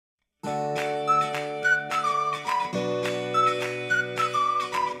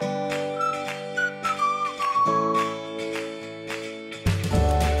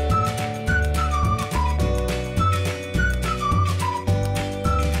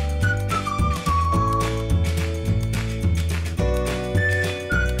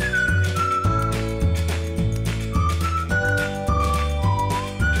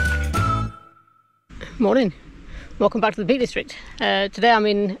Morning, welcome back to the Peak District. Today I'm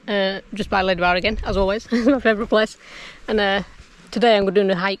in just by Ladybower again, as always. It's my favourite place. And today I'm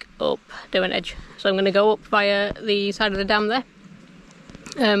doing a hike up Derwent Edge. So I'm going to go up via the side of the dam there,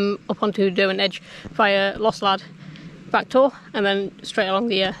 up onto Derwent Edge via Lad and Back Tor, and then straight along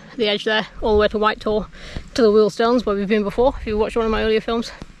the edge there, all the way to White Tor to the Wheelstones where we've been before, if you watched one of my earlier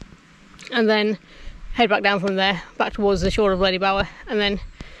films. And then head back down from there, back towards the shore of Ladybower, and then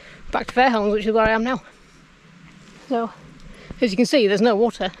back to Fairhelms, which is where I am now. So, as you can see, there's no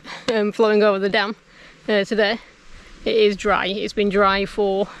water flowing over the dam today. It is dry. It's been dry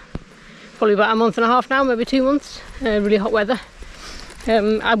for probably about a month and a half now, maybe 2 months. Really hot weather.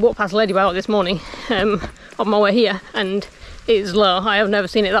 I walked past Ladybower this morning on my way here, and it is low. I have never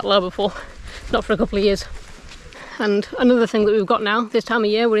seen it that low before, not for a couple of years. And another thing that we've got now, this time of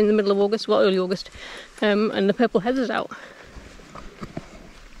year, we're in the middle of August, well, early August, and the purple heather's out.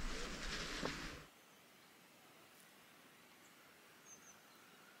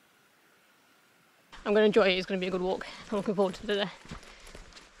 I'm going to enjoy it. It's going to be a good walk. I'm looking forward to today.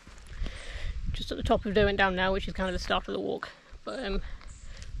 Just at the top of Derwent Down now, which is kind of the start of the walk. But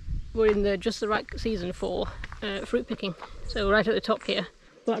we're in just the right season for fruit picking. So right at the top here,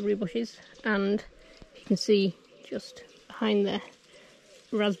 blackberry bushes, and you can see just behind there,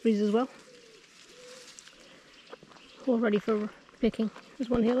 raspberries as well. All ready for picking. There's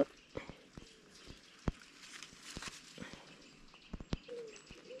one here, look.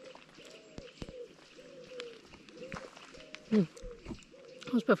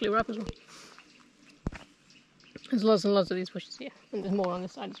 It's perfectly ripe as well. There's lots and lots of these bushes here, and there's more on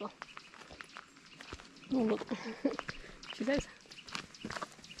this side as well. Oh look, she says.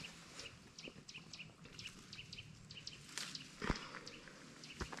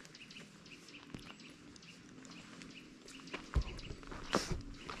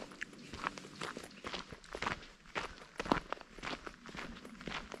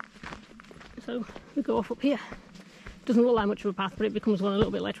 So we go off up here. Doesn't look like much of a path, but it becomes one a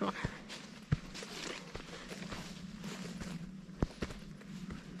little bit later on.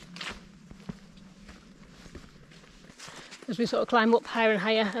 As we sort of climb up higher and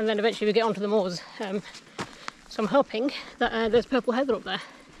higher, and then eventually we get onto the moors. So I'm hoping that there's purple heather up there.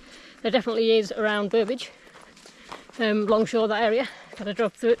 There definitely is around Burbage, Longshore, that area. I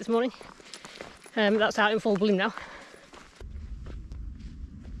drove through it this morning. That's out in full bloom now.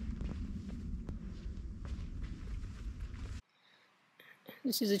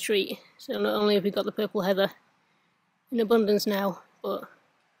 This is a treat, so not only have we got the purple heather in abundance now, but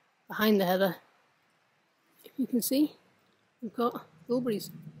behind the heather, if you can see, we've got bilberries.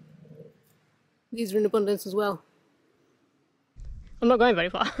 These are in abundance as well. I'm not going very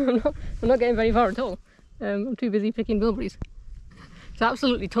far. I'm not getting very far at all. I'm too busy picking bilberries. There's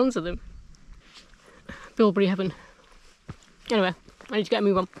absolutely tons of them. Bilberry heaven. Anyway, I need to get a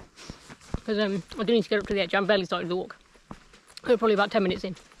move on, because I do need to get up to the edge. I'm barely started the walk. We're probably about 10 minutes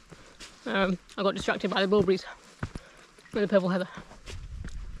in. I got distracted by the bilberries and the purple heather.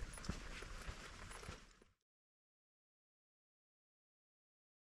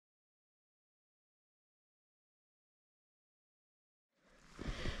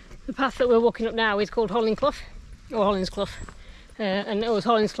 The path that we're walking up now is called Hollinsclough, or Hollinsclough, and it was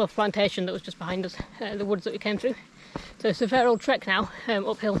Hollinsclough plantation that was just behind us, the woods that we came through. So it's a fair old trek now,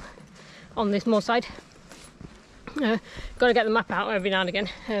 uphill on this moor side. Got to get the map out every now and again,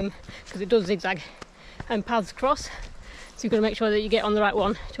 because it does zigzag and paths cross, so you've got to make sure that you get on the right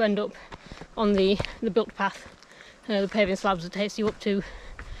one to end up on the built path, the paving slabs that takes you up to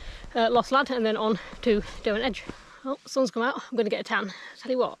Lad and then on to Derwent Edge. Oh, the sun's come out. I'm going to get a tan.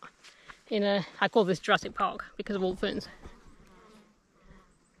 Tell you what, I call this Jurassic Park because of all the ferns.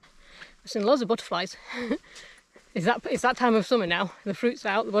 I've seen loads of butterflies. It's that time of summer now. The fruit's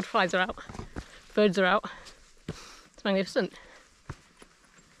out, the butterflies are out, birds are out. It's magnificent.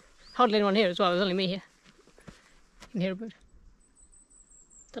 Hardly anyone here as well, there's only me here. You can hear a bird.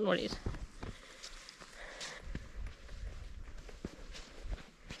 Don't know what it is.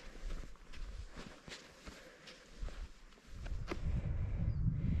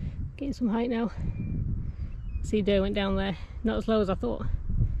 Getting some height now. See Derwent down there, not as low as I thought.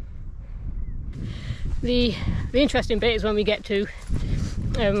 The interesting bit is when we get to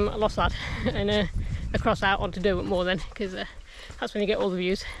Lad and across out onto Derwent Moor then, because that's when you get all the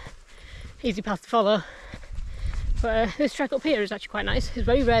views. Easy path to follow. But this trek up here is actually quite nice. It's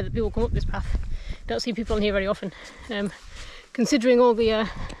very rare that people come up this path. Don't see people on here very often. Considering all the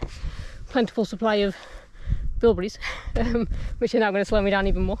plentiful supply of bilberries, which are now going to slow me down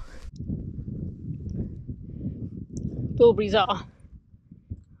even more. Bilberries are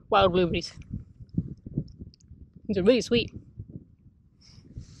wild blueberries. These are really sweet.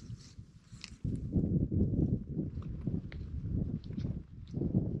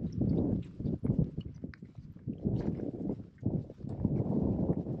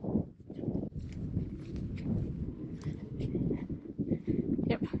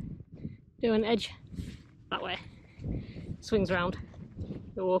 Yep, Derwent Edge, that way. Swings around.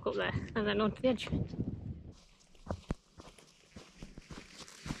 We'll walk up there and then onto the edge.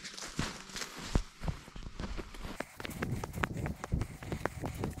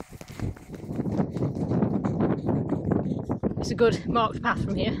 It's a good marked path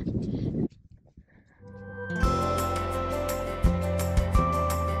from here.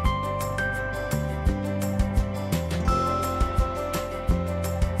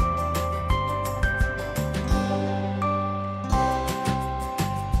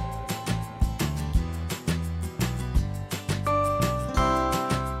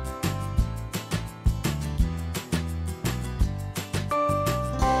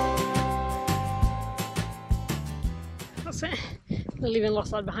 That's it. We're leaving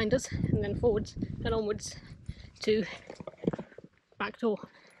Lost Lad behind us, and then forwards and onwards to Back Tor,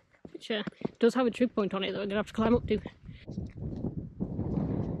 which does have a trig point on it that we're going to have to climb up to.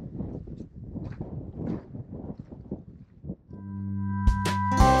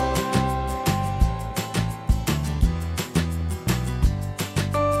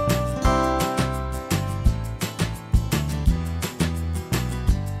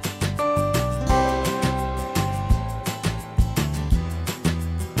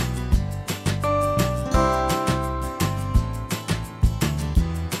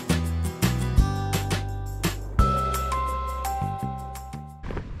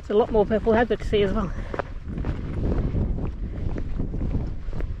 A lot more purple heather to see as well.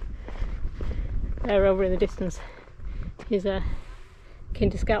 There over in the distance is keen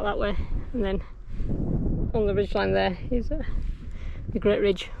to scout that way, and then on the ridgeline there is the Great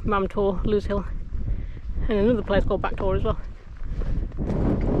Ridge, Mam Tor, Lose Hill, and another place called Back Tor as well.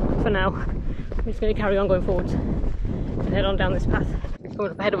 For now, we're just going to carry on going forwards and head on down this path.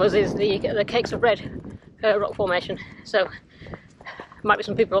 Coming up ahead of us is the Cakes of Red rock formation, so might be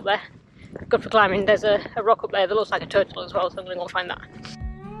some people up there. Good for climbing. There's a rock up there that looks like a turtle as well, so I'm going to go and find that.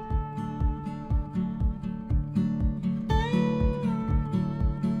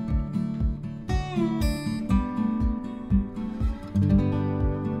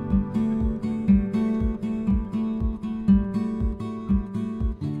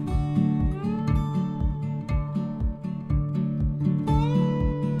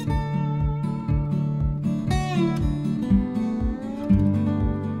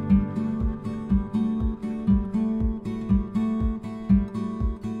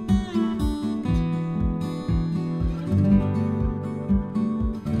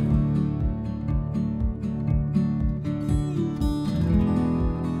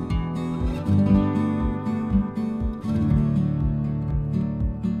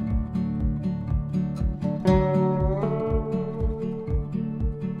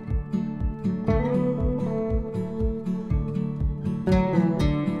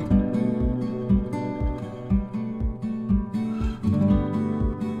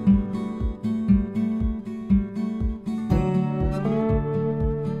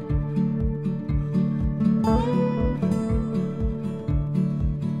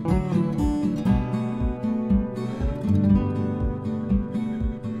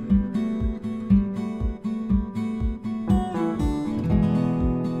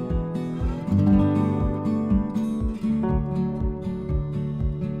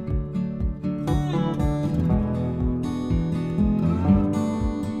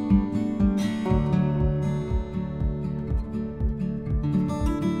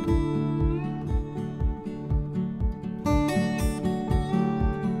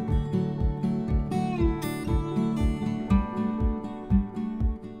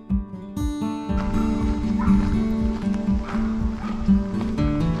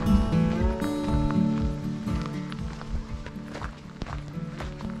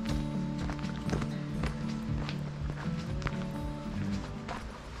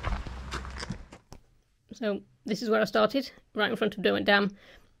 So this is where I started, right in front of Derwent Dam,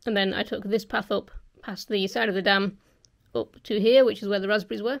 and then I took this path up past the side of the dam up to here, which is where the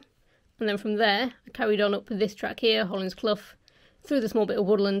raspberries were, and then from there I carried on up this track here, Holland's Clough, through the small bit of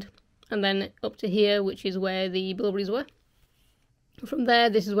woodland, and then up to here, which is where the bilberries were. From there,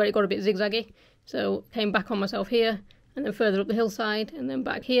 this is where it got a bit zigzaggy, so came back on myself here, and then further up the hillside, and then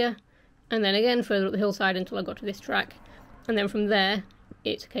back here, and then again further up the hillside until I got to this track, and then from there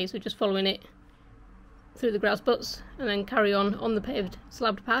it's a case of just following it through the grass butts and then carry on the paved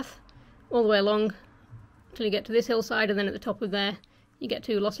slabbed path all the way along till you get to this hillside, and then at the top of there you get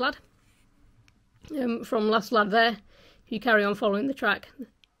to Lost Lad. From Lost Lad there, if you carry on following the track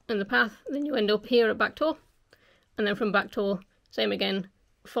and the path, then you end up here at Back Tor, and then from Back Tor, same again,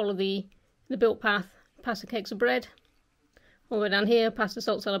 follow the built path, past the cakes of bread, all the way down here, past the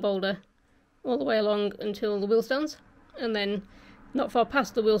salt cellar boulder, all the way along until the wheelstones, and then not far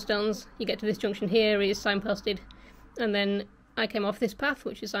past the wheelstones you get to this junction here, is signposted, and then I came off this path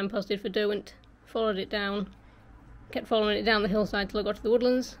which is signposted for Derwent, followed it down, kept following it down the hillside till I got to the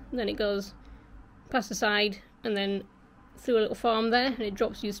woodlands, and then it goes past the side and then through a little farm there, and it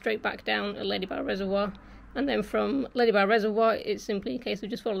drops you straight back down at Ladybower reservoir, and then from Ladybower reservoir it's simply a case of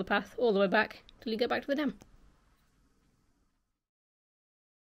just follow the path all the way back till you get back to the dam.